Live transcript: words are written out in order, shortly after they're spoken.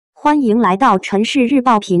欢迎来到陈氏日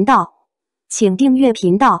报频道，请订阅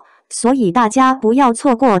频道，所以大家不要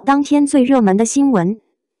错过当天最热门的新闻。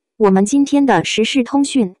我们今天的时事通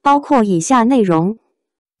讯包括以下内容：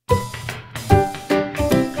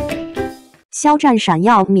肖战闪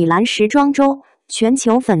耀米兰时装周，全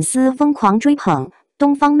球粉丝疯狂追捧；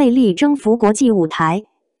东方魅力征服国际舞台，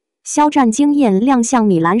肖战惊艳亮相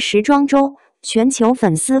米兰时装周，全球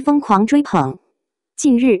粉丝疯狂追捧。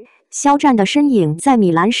近日，肖战的身影在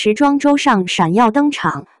米兰时装周上闪耀登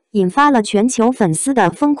场，引发了全球粉丝的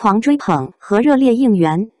疯狂追捧和热烈应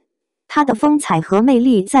援。他的风采和魅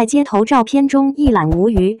力在街头照片中一览无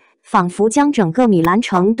余，仿佛将整个米兰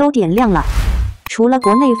城都点亮了。除了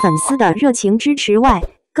国内粉丝的热情支持外，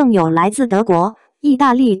更有来自德国、意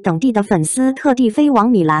大利等地的粉丝特地飞往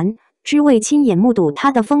米兰，只为亲眼目睹他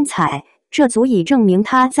的风采，这足以证明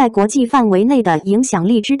他在国际范围内的影响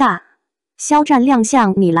力之大。肖战亮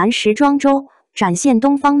相米兰时装周，展现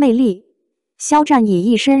东方魅力。肖战以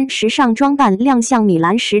一身时尚装扮亮相米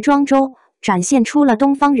兰时装周，展现出了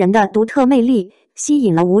东方人的独特魅力，吸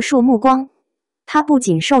引了无数目光。他不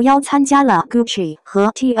仅受邀参加了 Gucci 和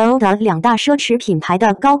TO 的两大奢侈品牌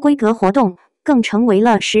的高规格活动，更成为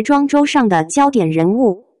了时装周上的焦点人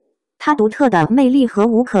物。他独特的魅力和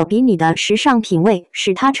无可比拟的时尚品味，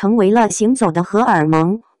使他成为了行走的荷尔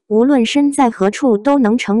蒙。无论身在何处，都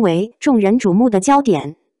能成为众人瞩目的焦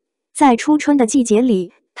点。在初春的季节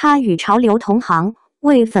里，他与潮流同行，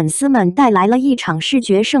为粉丝们带来了一场视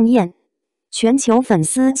觉盛宴。全球粉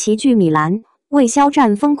丝齐聚米兰，为肖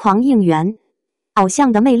战疯狂应援。偶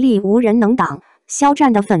像的魅力无人能挡，肖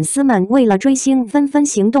战的粉丝们为了追星纷纷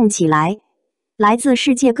行动起来。来自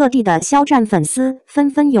世界各地的肖战粉丝纷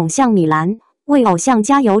纷涌向米兰，为偶像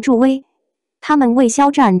加油助威。他们为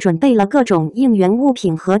肖战准备了各种应援物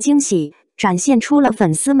品和惊喜，展现出了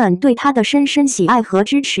粉丝们对他的深深喜爱和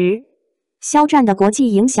支持。肖战的国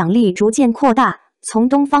际影响力逐渐扩大，从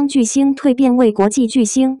东方巨星蜕变为国际巨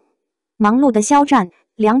星。忙碌的肖战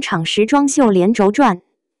，2场时装秀连轴转。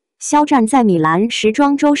肖战在米兰时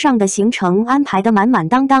装周上的行程安排得满满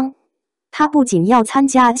当当。他不仅要参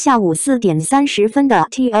加下午4点30分的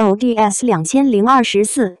TODS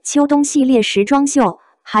 2024秋冬系列时装秀，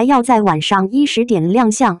还要在晚上10点亮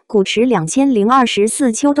相古驰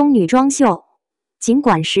2024秋冬女装秀。尽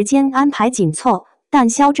管时间安排紧凑，但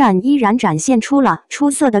肖战依然展现出了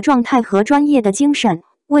出色的状态和专业的精神，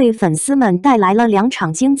为粉丝们带来了2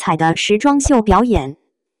场精彩的时装秀表演。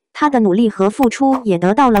他的努力和付出也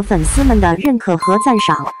得到了粉丝们的认可和赞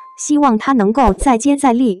赏，希望他能够再接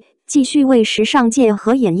再厉，继续为时尚界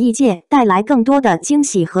和演艺界带来更多的惊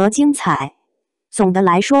喜和精彩。总的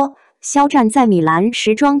来说，肖战在米兰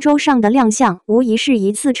时装周上的亮相无疑是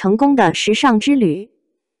一次成功的时尚之旅。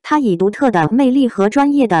他以独特的魅力和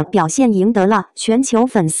专业的表现赢得了全球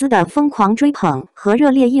粉丝的疯狂追捧和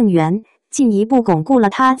热烈应援，进一步巩固了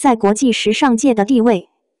他在国际时尚界的地位。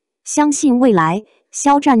相信未来，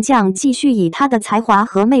肖战将继续以他的才华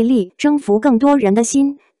和魅力征服更多人的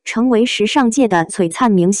心，成为时尚界的璀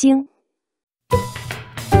璨明星。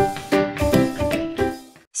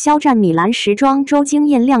肖战米兰时装周惊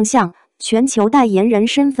艳亮相，全球代言人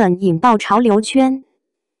身份引爆潮流圈。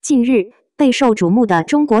近日，备受瞩目的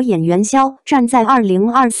中国演员肖战在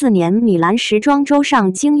2024年米兰时装周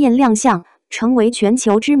上惊艳亮相，成为全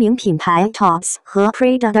球知名品牌 TOPS 和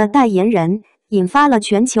Prada 的代言人，引发了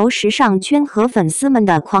全球时尚圈和粉丝们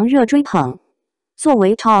的狂热追捧。作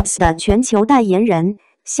为 TOPS 的全球代言人，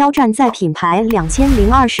肖战在品牌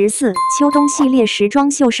2024秋冬系列时装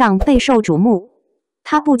秀上备受瞩目。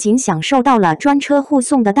他不仅享受到了专车护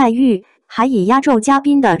送的待遇，还以压轴嘉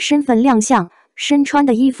宾的身份亮相，身穿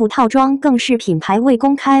的衣服套装更是品牌未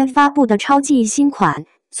公开发布的超级新款，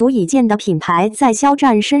足以见得品牌在肖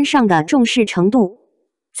战身上的重视程度。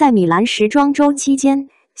在米兰时装周期间，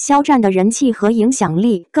肖战的人气和影响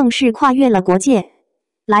力更是跨越了国界，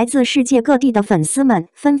来自世界各地的粉丝们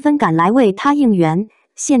纷纷赶来为他应援，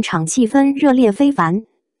现场气氛热烈非凡。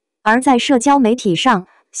而在社交媒体上，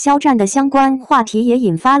肖战的相关话题也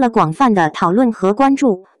引发了广泛的讨论和关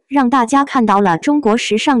注，让大家看到了中国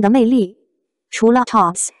时尚的魅力。除了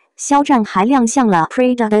TOPS， 肖战还亮相了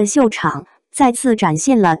Prada 的秀场，再次展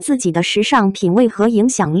现了自己的时尚品味和影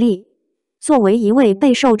响力。作为一位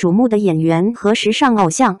备受瞩目的演员和时尚偶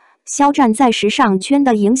像，肖战在时尚圈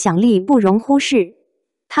的影响力不容忽视。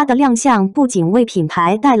他的亮相不仅为品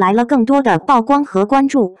牌带来了更多的曝光和关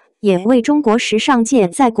注，也为中国时尚界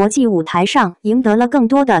在国际舞台上赢得了更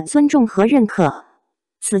多的尊重和认可。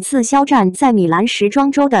此次肖战在米兰时装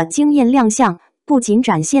周的惊艳亮相，不仅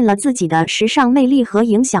展现了自己的时尚魅力和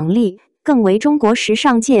影响力，更为中国时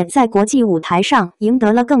尚界在国际舞台上赢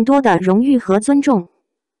得了更多的荣誉和尊重。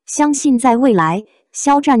相信在未来，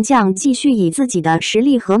肖战将继续以自己的实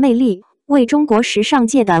力和魅力，为中国时尚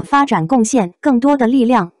界的发展贡献更多的力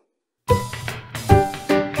量。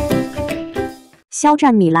肖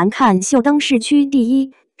战米兰看秀登世趋第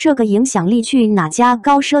一，这个影响力去哪家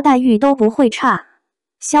高奢待遇都不会差。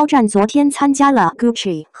肖战昨天参加了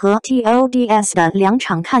Gucci 和 TODS 的2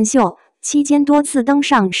场看秀，期间多次登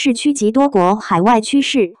上市区及多国海外趋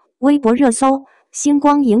势、微博热搜，星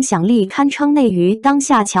光影响力堪称内娱当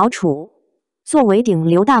下翘楚。作为顶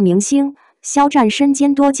流大明星，肖战身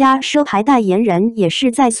兼多家奢牌代言人也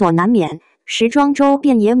是在所难免，时装周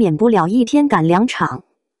便也免不了一天赶2场。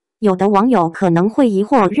有的网友可能会疑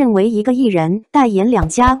惑，认为一个艺人代言2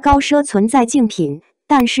家高奢存在竞品，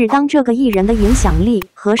但是当这个艺人的影响力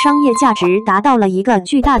和商业价值达到了一个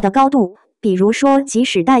巨大的高度，比如说即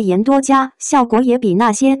使代言多家，效果也比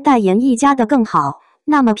那些代言1家的更好，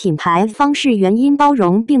那么品牌方是原因包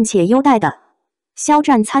容并且优待的。肖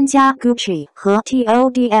战参加 Gucci 和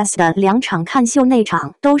TODS 的2场看秀，内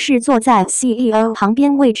场都是坐在 CEO 旁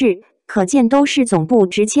边位置，可见都是总部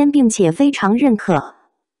直签并且非常认可。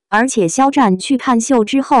而且肖战去看秀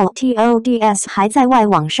之后 ，TODS 还在外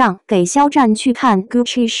网上给肖战去看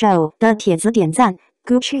Gucci show 的帖子点赞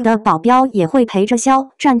 ，Gucci 的保镖也会陪着肖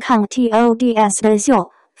战看 TODS 的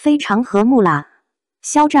秀，非常和睦啦。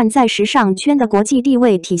肖战在时尚圈的国际地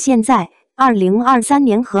位体现在2023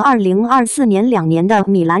年和2024年2年的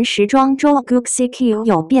米兰时装周 Gucci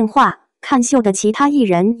有变化，看秀的其他艺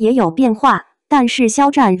人也有变化，但是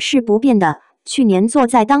肖战是不变的。去年坐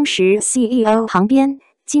在当时 CEO 旁边。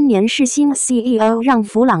今年是新 CEO 让·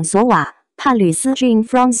弗朗索瓦、帕吕斯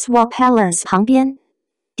Jean-François Palace 旁边，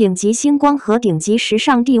顶级星光和顶级时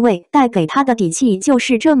尚地位带给他的底气就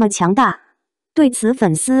是这么强大。对此，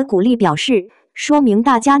粉丝鼓励表示，说明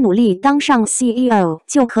大家努力当上 CEO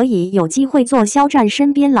就可以有机会坐肖战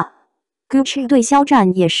身边了。Gucci 对肖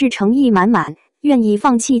战也是诚意满满，愿意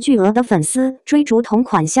放弃巨额的粉丝追逐同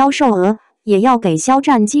款销售额，也要给肖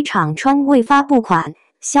战机场穿未发布款。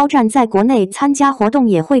肖战在国内参加活动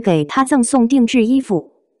也会给他赠送定制衣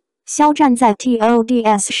服。肖战在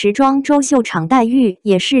TODS 时装周秀场待遇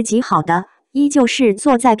也是极好的，依旧是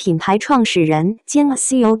坐在品牌创始人兼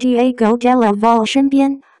CEO Diego Della Valle 身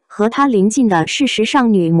边，和他邻近的是时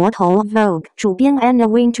尚女魔头 Vogue 主编 Anna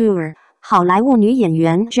Wintour、好莱坞女演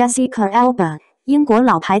员 Jessica Alba、英国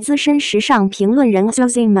老牌资深时尚评论人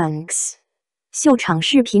Susie Monks。秀场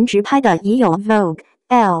视频直拍的已有 Vogue、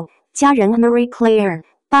Elle、家人 Marie Claire、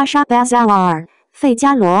芭莎 Bazawar、费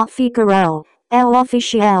加罗 Figaro、Elle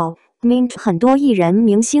Official、Mint 很多艺人、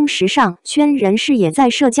明星、时尚圈人士也在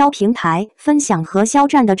社交平台分享和肖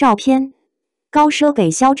战的照片。高奢给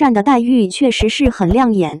肖战的待遇确实是很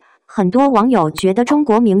亮眼，很多网友觉得中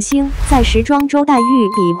国明星在时装周待遇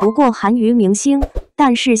比不过韩娱明星，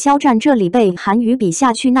但是肖战这里被韩娱比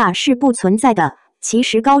下去那是不存在的。其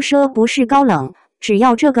实高奢不是高冷，只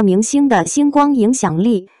要这个明星的星光影响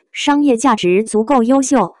力、商业价值足够优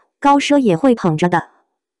秀，高奢也会捧着的。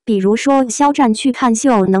比如说肖战去看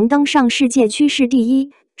秀能登上世界趋势第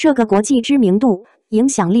一，这个国际知名度、影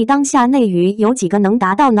响力当下内娱有几个能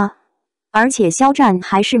达到呢？而且肖战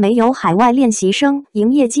还是没有海外练习生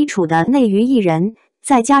营业基础的内娱艺人，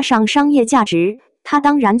再加上商业价值，他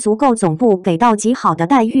当然足够总部给到极好的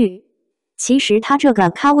待遇。其实他这个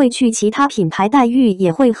咖位去其他品牌待遇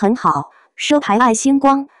也会很好，奢牌爱星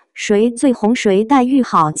光，谁最红谁待遇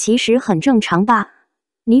好，其实很正常吧？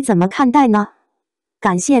你怎么看待呢？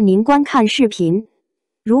感谢您观看视频。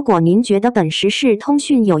如果您觉得本时事通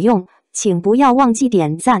讯有用，请不要忘记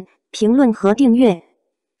点赞、评论和订阅。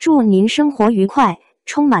祝您生活愉快，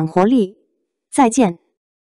充满活力。再见。